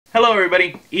Hello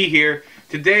everybody, E here.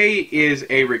 Today is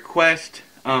a request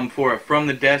for a From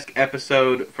the Desk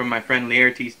episode from my friend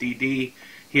Laertes DD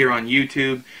here on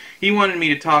YouTube. He wanted me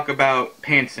to talk about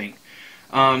pantsing.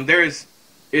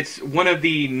 It's one of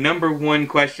the #1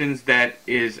 questions that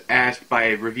is asked by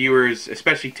reviewers,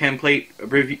 especially interviewers,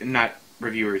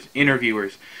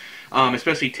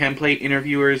 especially template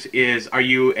interviewers, is, are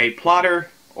you a plotter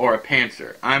or a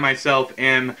pantser? I myself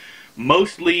am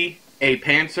mostly a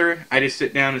pantser. I just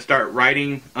sit down and start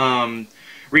writing.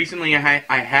 Recently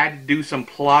I had to do some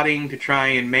plotting to try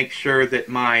and make sure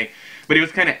that but it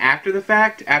was kind of after the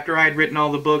fact. After I had written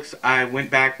all the books, I went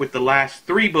back with the last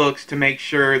 3 books to make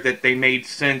sure that they made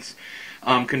sense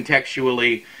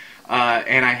contextually,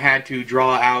 and I had to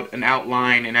draw out an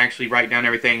outline and actually write down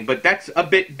everything. But that's a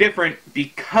bit different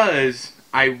because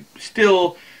I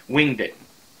still winged it.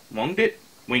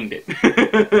 Winged it.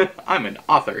 I'm an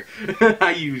author.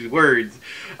 I use words.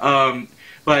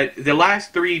 But the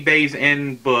last 3 Bay's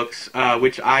End books,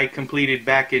 which I completed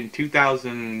back in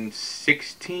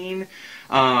 2016,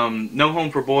 No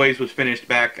Home for Boys was finished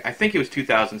back, I think it was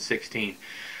 2016.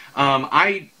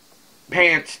 I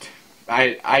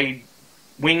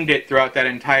winged it throughout that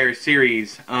entire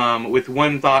series with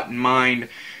one thought in mind,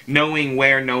 knowing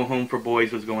where No Home for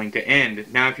Boys was going to end.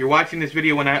 Now, if you're watching this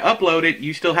video when I upload it,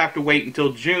 you still have to wait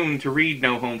until June to read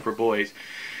No Home for Boys.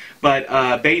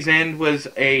 But Bay's End was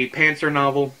a pantser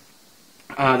novel.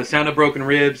 The Sound of Broken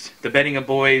Ribs, The Bedding of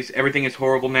Boys, Everything is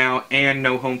Horrible Now, and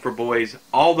No Home for Boys.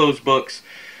 All those books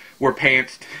were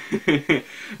pantsed.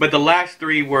 But the last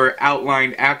 3 were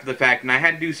outlined after the fact, and I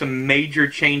had to do some major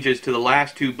changes to the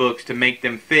last 2 books to make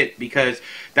them fit, because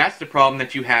that's the problem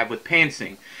that you have with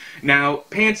pantsing. Now,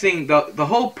 pantsing, the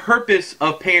whole purpose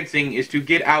of pantsing is to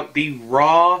get out the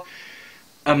raw,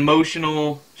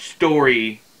 emotional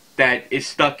story that is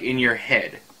stuck in your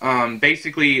head.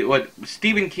 Basically, what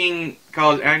Stephen King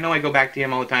calls, and I know I go back to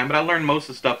him all the time, but I learned most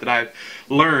of the stuff that I've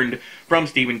learned from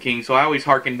Stephen King, so I always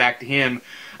harken back to him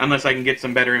unless I can get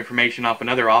some better information off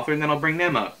another author, and then I'll bring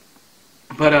them up.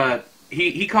 But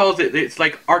he calls it's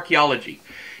like archaeology.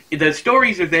 The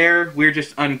stories are there, we're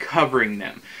just uncovering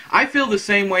them. I feel the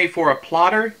same way for a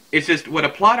plotter. It's just what a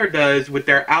plotter does with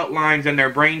their outlines and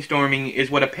their brainstorming is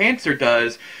what a pantser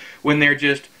does when they're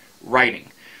just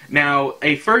writing. Now,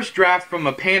 a first draft from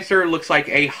a pantser looks like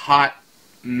a hot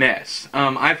mess.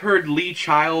 I've heard Lee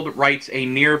Child writes a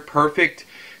near-perfect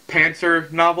pantser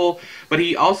novel, but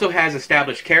he also has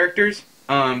established characters.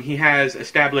 He has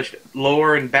established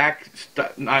lore and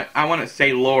I want to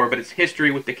say lore, but it's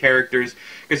history with the characters,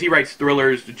 because he writes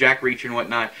thrillers, Jack Reacher and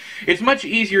whatnot. It's much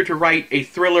easier to write a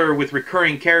thriller with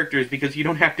recurring characters because you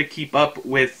don't have to keep up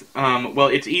with, well,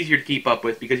 it's easier to keep up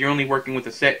with because you're only working with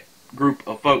a set group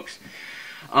of folks.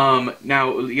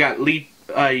 Now, you got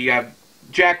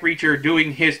Jack Reacher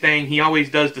doing his thing. He always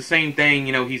does the same thing.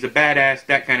 You know, he's a badass,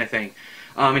 that kind of thing.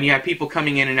 And you have people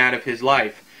coming in and out of his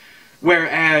life.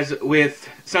 Whereas with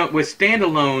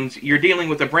standalones, you're dealing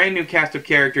with a brand new cast of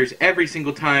characters every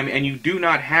single time, and you do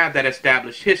not have that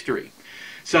established history.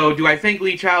 So, do I think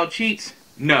Lee Child cheats?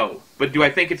 No. But do I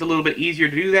think it's a little bit easier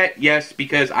to do that? Yes,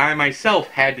 because I myself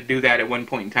had to do that at one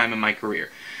point in time in my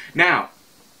career. Now,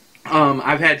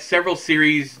 I've had several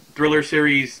thriller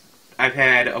series. I've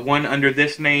had one under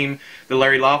this name, the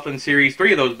Larry Laughlin series.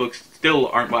 3 of those books still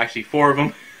aren't, well, actually 4 of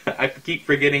them. I keep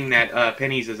forgetting that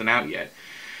Pennies isn't out yet.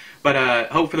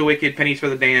 But Hope for the Wicked, Pennies for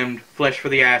the Damned, Flesh for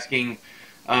the Asking,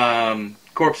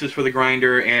 Corpses for the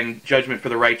Grinder, and Judgment for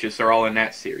the Righteous are all in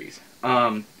that series.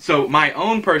 So my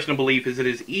own personal belief is it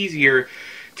is easier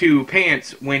to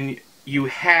pants when you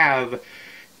have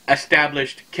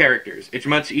established characters. It's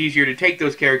much easier to take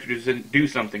those characters and do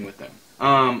something with them.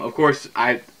 Of course,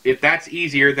 if that's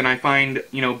easier, then I find,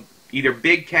 either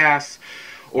big casts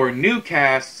or new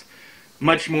casts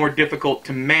much more difficult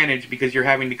to manage because you're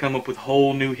having to come up with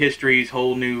whole new histories,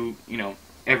 whole new,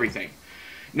 everything.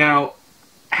 Now,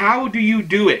 how do you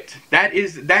do it?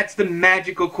 That's the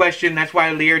magical question. That's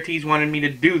why Laertes wanted me to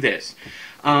do this.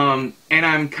 And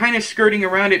I'm kind of skirting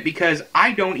around it because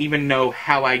I don't even know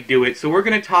how I do it. So we're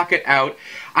going to talk it out.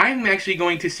 I'm actually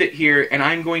going to sit here and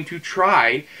I'm going to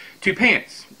try to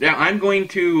pants. Now, I'm going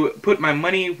to put my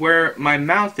money where my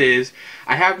mouth is.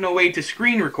 I have no way to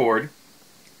screen record,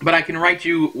 but I can write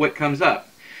you what comes up.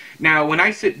 Now, when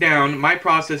I sit down, my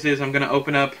process is I'm going to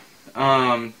open up,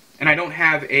 and I don't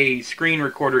have a screen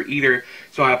recorder either,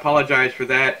 so I apologize for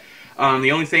that.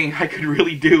 The only thing I could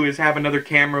really do is have another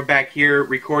camera back here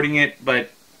recording it,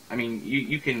 but I mean,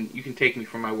 you can take me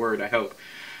for my word, I hope.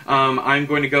 I'm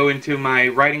going to go into my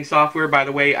writing software. By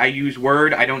the way, I use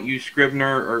Word. I don't use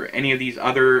Scrivener or any of these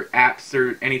other apps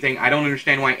or anything. I don't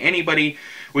understand why anybody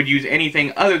would use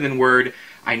anything other than Word.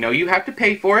 I know you have to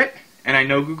pay for it, and I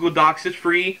know Google Docs is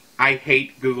free. I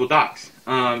hate Google Docs.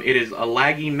 It is a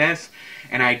laggy mess,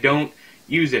 and I don't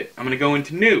use it. I'm going to go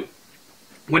into new.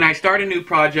 When I start a new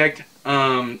project,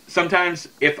 sometimes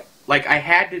if, like, I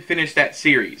had to finish that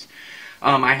series.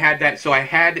 I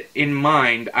had in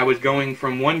mind, I was going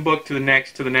from one book to the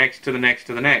next, to the next, to the next,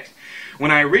 to the next. When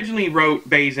I originally wrote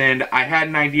Bay's End, I had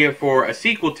an idea for a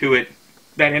sequel to it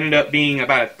that ended up being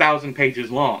about 1,000 pages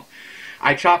long.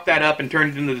 I chopped that up and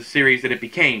turned it into the series that it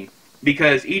became,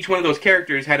 because each one of those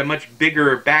characters had a much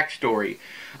bigger backstory.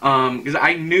 Because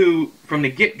I knew from the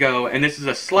get-go, and this is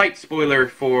a slight spoiler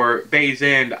for Bay's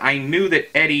End, I knew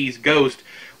that Eddie's ghost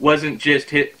wasn't just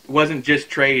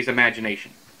Trey's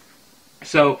imagination.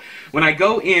 So when I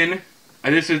go in,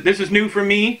 this is new for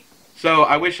me, so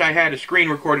I wish I had a screen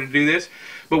recorder to do this.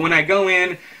 But when I go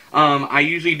in, I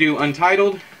usually do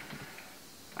Untitled.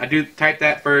 I do type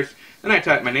that first, then I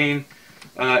type my name,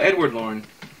 Edward Lorn.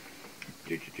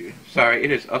 Sorry, it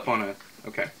is up on a.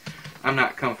 Okay, I'm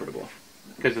not comfortable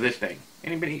because of this thing.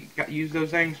 Anybody use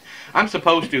those things? I'm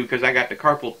supposed to because I got the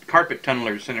carpet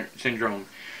tunneler syndrome.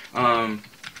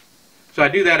 So I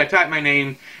do that, I type my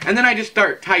name, and then I just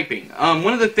start typing.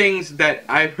 One of the things that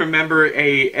I remember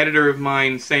an editor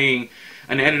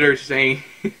saying,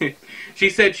 she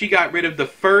said she got rid of the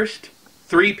first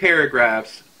 3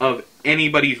 paragraphs of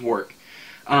anybody's work.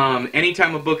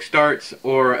 Anytime a book starts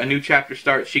or a new chapter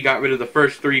starts, she got rid of the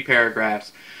first 3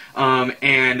 paragraphs. And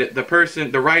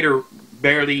the writer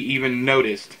barely even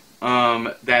noticed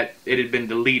that it had been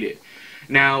deleted.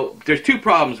 Now, there's 2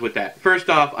 problems with that. First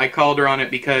off, I called her on it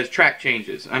because track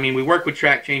changes. I mean, we work with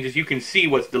track changes. You can see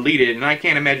what's deleted, and I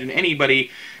can't imagine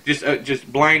anybody just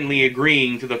blindly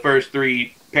agreeing to the first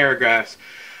 3 paragraphs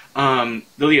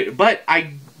deleted. But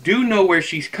I do know where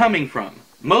she's coming from.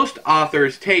 Most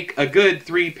authors take a good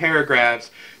 3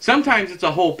 paragraphs. Sometimes it's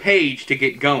a whole page to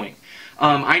get going.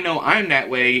 I know I'm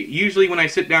that way. Usually when I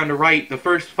sit down to write, the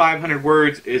first 500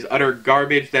 words is utter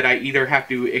garbage that I either have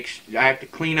to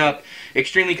clean up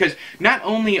extremely, because not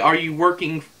only are you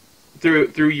working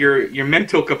through your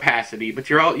mental capacity,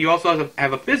 but you also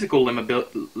have a physical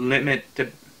limitability?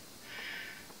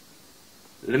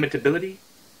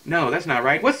 No, that's not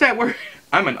right. What's that word?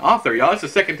 I'm an author, y'all. It's the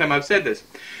second time I've said this.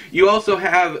 You also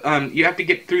have, you have to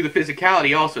get through the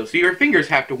physicality also. So your fingers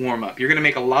have to warm up. You're going to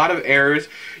make a lot of errors.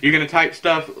 You're going to type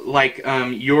stuff like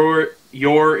your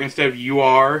instead of you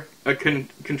are, a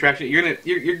contraction.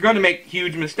 You're going to make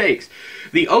huge mistakes.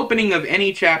 The opening of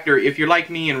any chapter, if you're like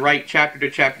me and write chapter to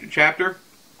chapter to chapter,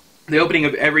 the opening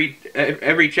of every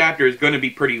chapter is going to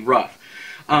be pretty rough.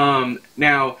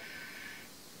 Now,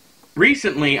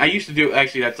 recently, I used to do,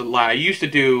 actually that's a lie, I used to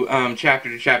do chapter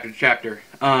to chapter to chapter,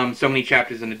 so many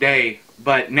chapters in a day,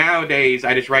 but nowadays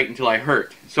I just write until I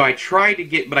hurt. So I try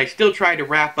to but I still try to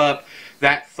wrap up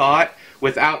that thought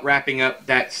without wrapping up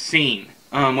that scene.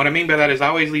 What I mean by that is I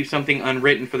always leave something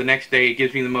unwritten for the next day. It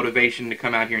gives me the motivation to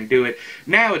come out here and do it.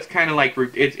 Now it's kind of like, well,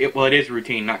 it is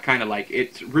routine, not kind of like,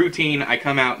 it's routine. I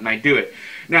come out and I do it.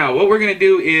 Now, what we're going to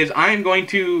do is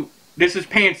this is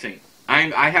pantsing.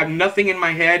 I have nothing in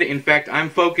my head. In fact, I'm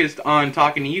focused on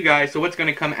talking to you guys, so what's going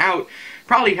to come out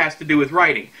probably has to do with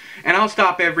writing. And I'll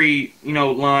stop every,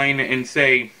 line and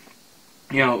say,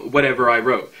 whatever I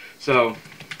wrote. So,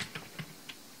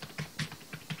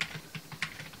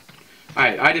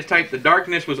 alright, I just typed the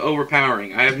darkness was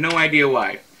overpowering. I have no idea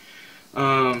why.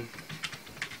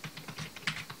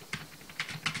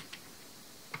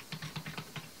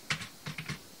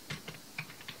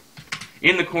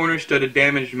 In the corner stood a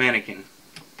damaged mannequin.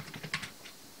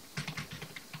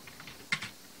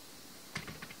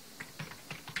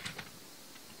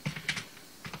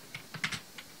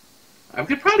 I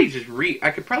could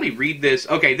probably read this.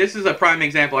 Okay, this is a prime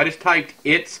example. I just typed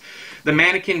the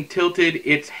mannequin tilted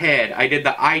its head. I did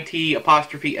the IT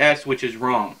apostrophe S, which is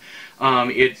wrong.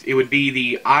 It would be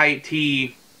the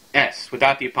ITS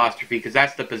without the apostrophe, because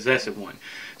that's the possessive one.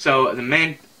 So the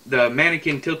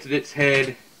mannequin tilted its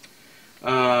head.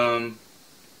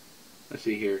 Let's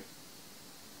see here.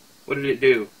 What did it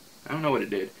do? I don't know what it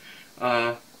did.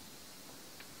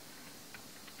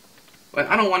 But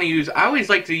I don't want to use. I always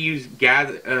like to use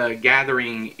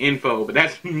gathering info, but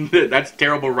that's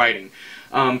terrible writing.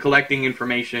 Collecting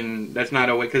information. That's not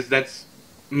a way, because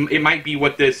it might be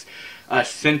what this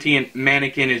sentient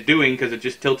mannequin is doing, because it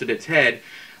just tilted its head.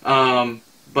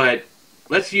 But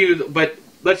let's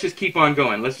just keep on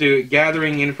going. Let's do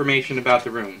gathering information about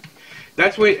the room.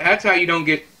 That's how you don't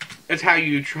get. That's how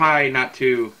you try not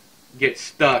to get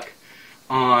stuck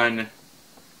on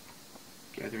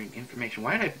Gathering information.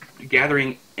 Why did I...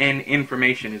 Gathering and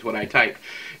information is what I typed.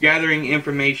 Gathering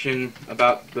information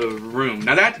about the room.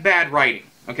 Now that's bad writing,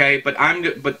 okay? But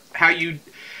how you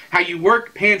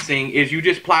work pantsing is you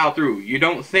just plow through. You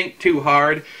don't think too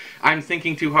hard. I'm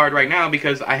thinking too hard right now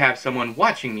because I have someone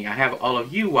watching me. I have all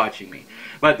of you watching me.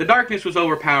 But the darkness was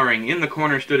overpowering. In the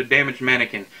corner stood a damaged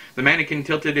mannequin. The mannequin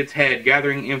tilted its head,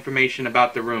 gathering information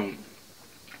about the room.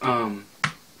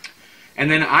 And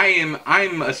then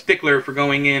I'm a stickler for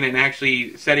going in and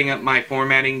actually setting up my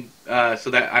formatting so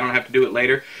that I don't have to do it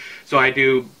later. So I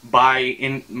do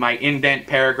my indent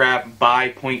paragraph by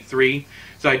 .3.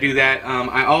 So I do that.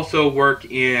 I also work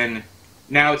in...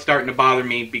 Now it's starting to bother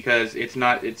me because it's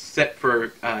set for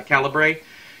Calibre,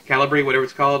 whatever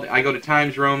it's called. I go to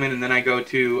Times Roman and then I go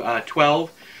to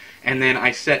 12, and then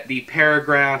I set the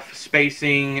paragraph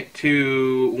spacing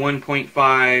to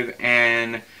 1.5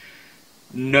 and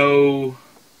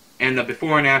the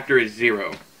before and after is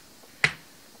 0.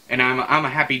 And I'm a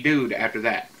happy dude after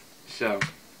that. So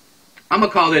I'm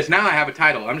gonna call this, now I have a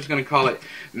title. I'm just gonna call it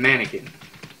Mannequin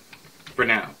for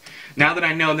now. Now that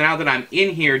I'm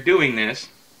in here doing this,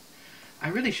 I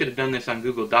really should have done this on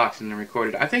Google Docs and then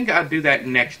recorded. I think I'll do that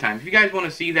next time. If you guys want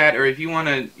to see that, or if you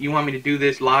want me to do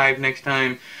this live next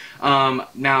time,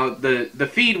 now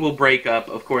the feed will break up,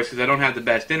 of course, because I don't have the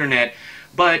best internet.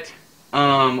 But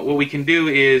what we can do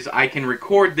is I can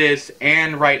record this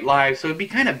and write live, so it'd be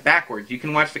kind of backwards. You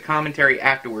can watch the commentary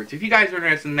afterwards. If you guys are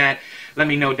interested in that, let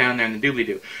me know down there in the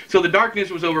doobly-doo. So the darkness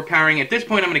was overpowering. At this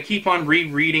point, I'm going to keep on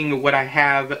rereading what I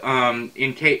have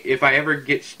in case if I ever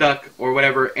get stuck or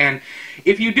whatever. And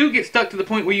if you do get stuck to the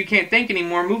point where you can't think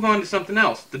anymore, move on to something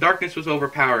else. The darkness was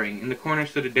overpowering. In the corner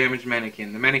stood a damaged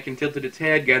mannequin. The mannequin tilted its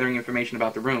head, gathering information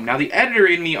about the room. Now, the editor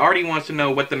in me already wants to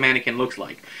know what the mannequin looks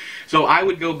like. So I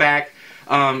would go back...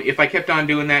 if I kept on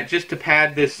doing that, just to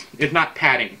pad this, it's not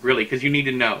padding, really, because you need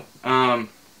to know.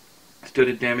 Stood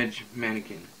a damaged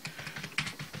mannequin.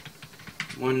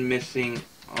 One missing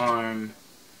arm,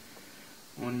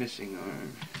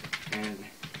 and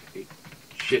a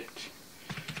chipped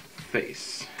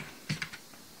face.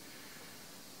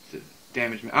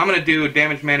 Damaged. I'm going to do a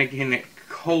damaged mannequin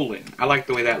colon. I like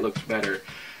the way that looks better.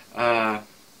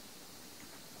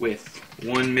 With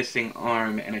one missing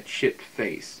arm and a chipped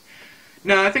face.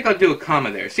 No, I think I'll do a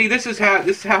comma there. See, this is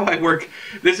how I work.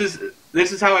 This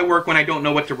is how I work when I don't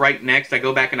know what to write next. I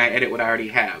go back and I edit what I already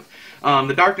have.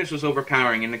 The darkness was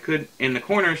overpowering. In the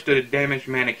corner stood a damaged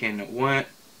mannequin.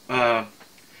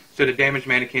 Stood a damaged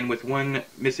mannequin with one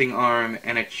missing arm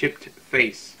and a chipped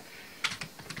face.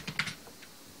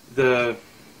 The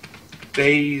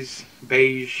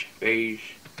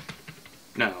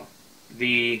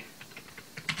the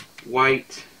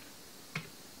white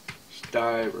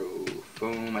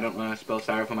styrofoam, I don't know how to spell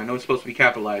styrofoam, I know it's supposed to be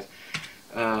capitalized,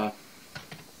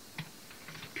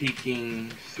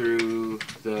 peeking through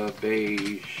the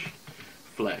beige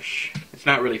flesh. It's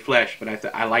not really flesh, but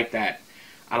I like that.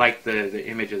 I like the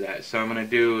image of that. So I'm going to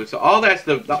do, so all that's,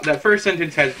 that first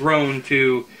sentence has grown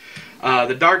to,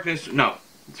 the darkness, no,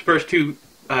 it's the first two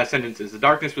sentences. The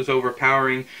darkness was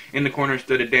overpowering. In the corner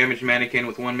stood a damaged mannequin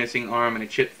with one missing arm and a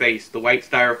chipped face, the white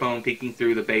styrofoam peeking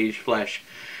through the beige flesh.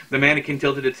 The mannequin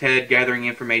tilted its head, gathering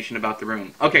information about the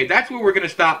room. Okay, that's where we're going to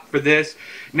stop for this.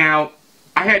 Now,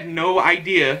 I had no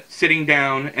idea sitting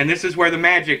down, and this is where the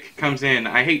magic comes in.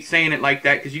 I hate saying it like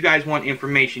that because you guys want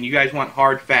information. You guys want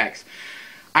hard facts.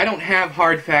 I don't have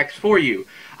hard facts for you.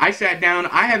 I sat down.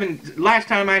 Last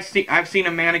time I've seen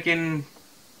a mannequin,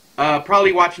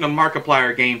 probably watching a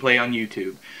Markiplier gameplay on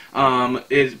YouTube,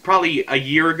 is probably a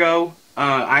year ago.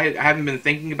 I haven't been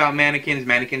thinking about mannequins.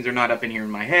 Mannequins are not up in here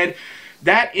in my head.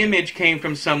 That image came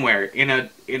from somewhere in a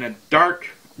dark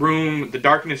room. The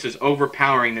darkness is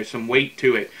overpowering. There's some weight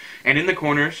to it. And in the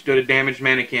corner stood a damaged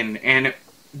mannequin. And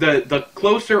the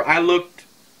closer I looked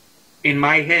in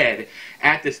my head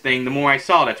at this thing, the more I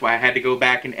saw. That's why I had to go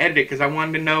back and edit it, because I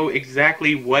wanted to know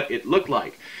exactly what it looked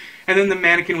like. And then the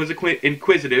mannequin was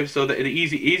inquisitive, so the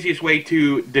easiest way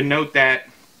to denote that,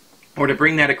 or to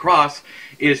bring that across,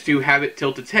 is to have it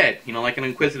tilt its head, you know, like an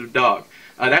inquisitive dog.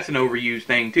 That's an overused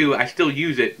thing, too. I still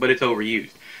use it, but it's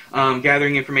overused.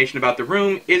 Gathering information about the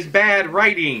room is bad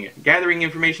writing. Gathering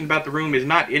information about the room is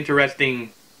not interesting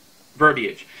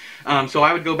verbiage. So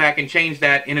I would go back and change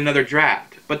that in another draft.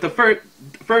 But the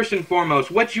first and foremost,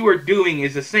 what you are doing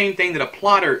is the same thing that a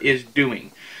plotter is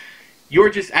doing. You're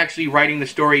just actually writing the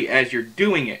story as you're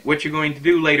doing it. What you're going to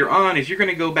do later on is you're going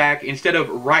to go back, instead of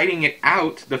writing it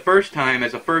out the first time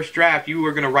as a first draft, you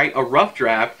are going to write a rough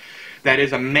draft that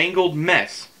is a mangled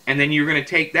mess. And then you're going to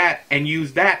take that and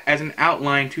use that as an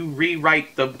outline to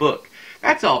rewrite the book.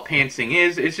 That's all pantsing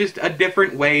is. It's just a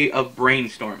different way of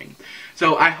brainstorming.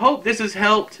 So I hope this has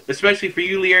helped, especially for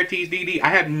you Laertes DD. I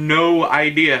have no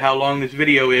idea how long this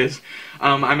video is.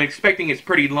 I'm expecting it's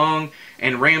pretty long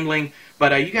and rambling,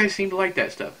 but you guys seem to like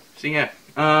that stuff. So yeah.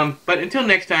 But until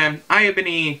next time, I have been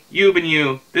E, you have been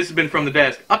you. This has been From the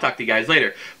Desk. I'll talk to you guys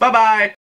later. Bye-bye!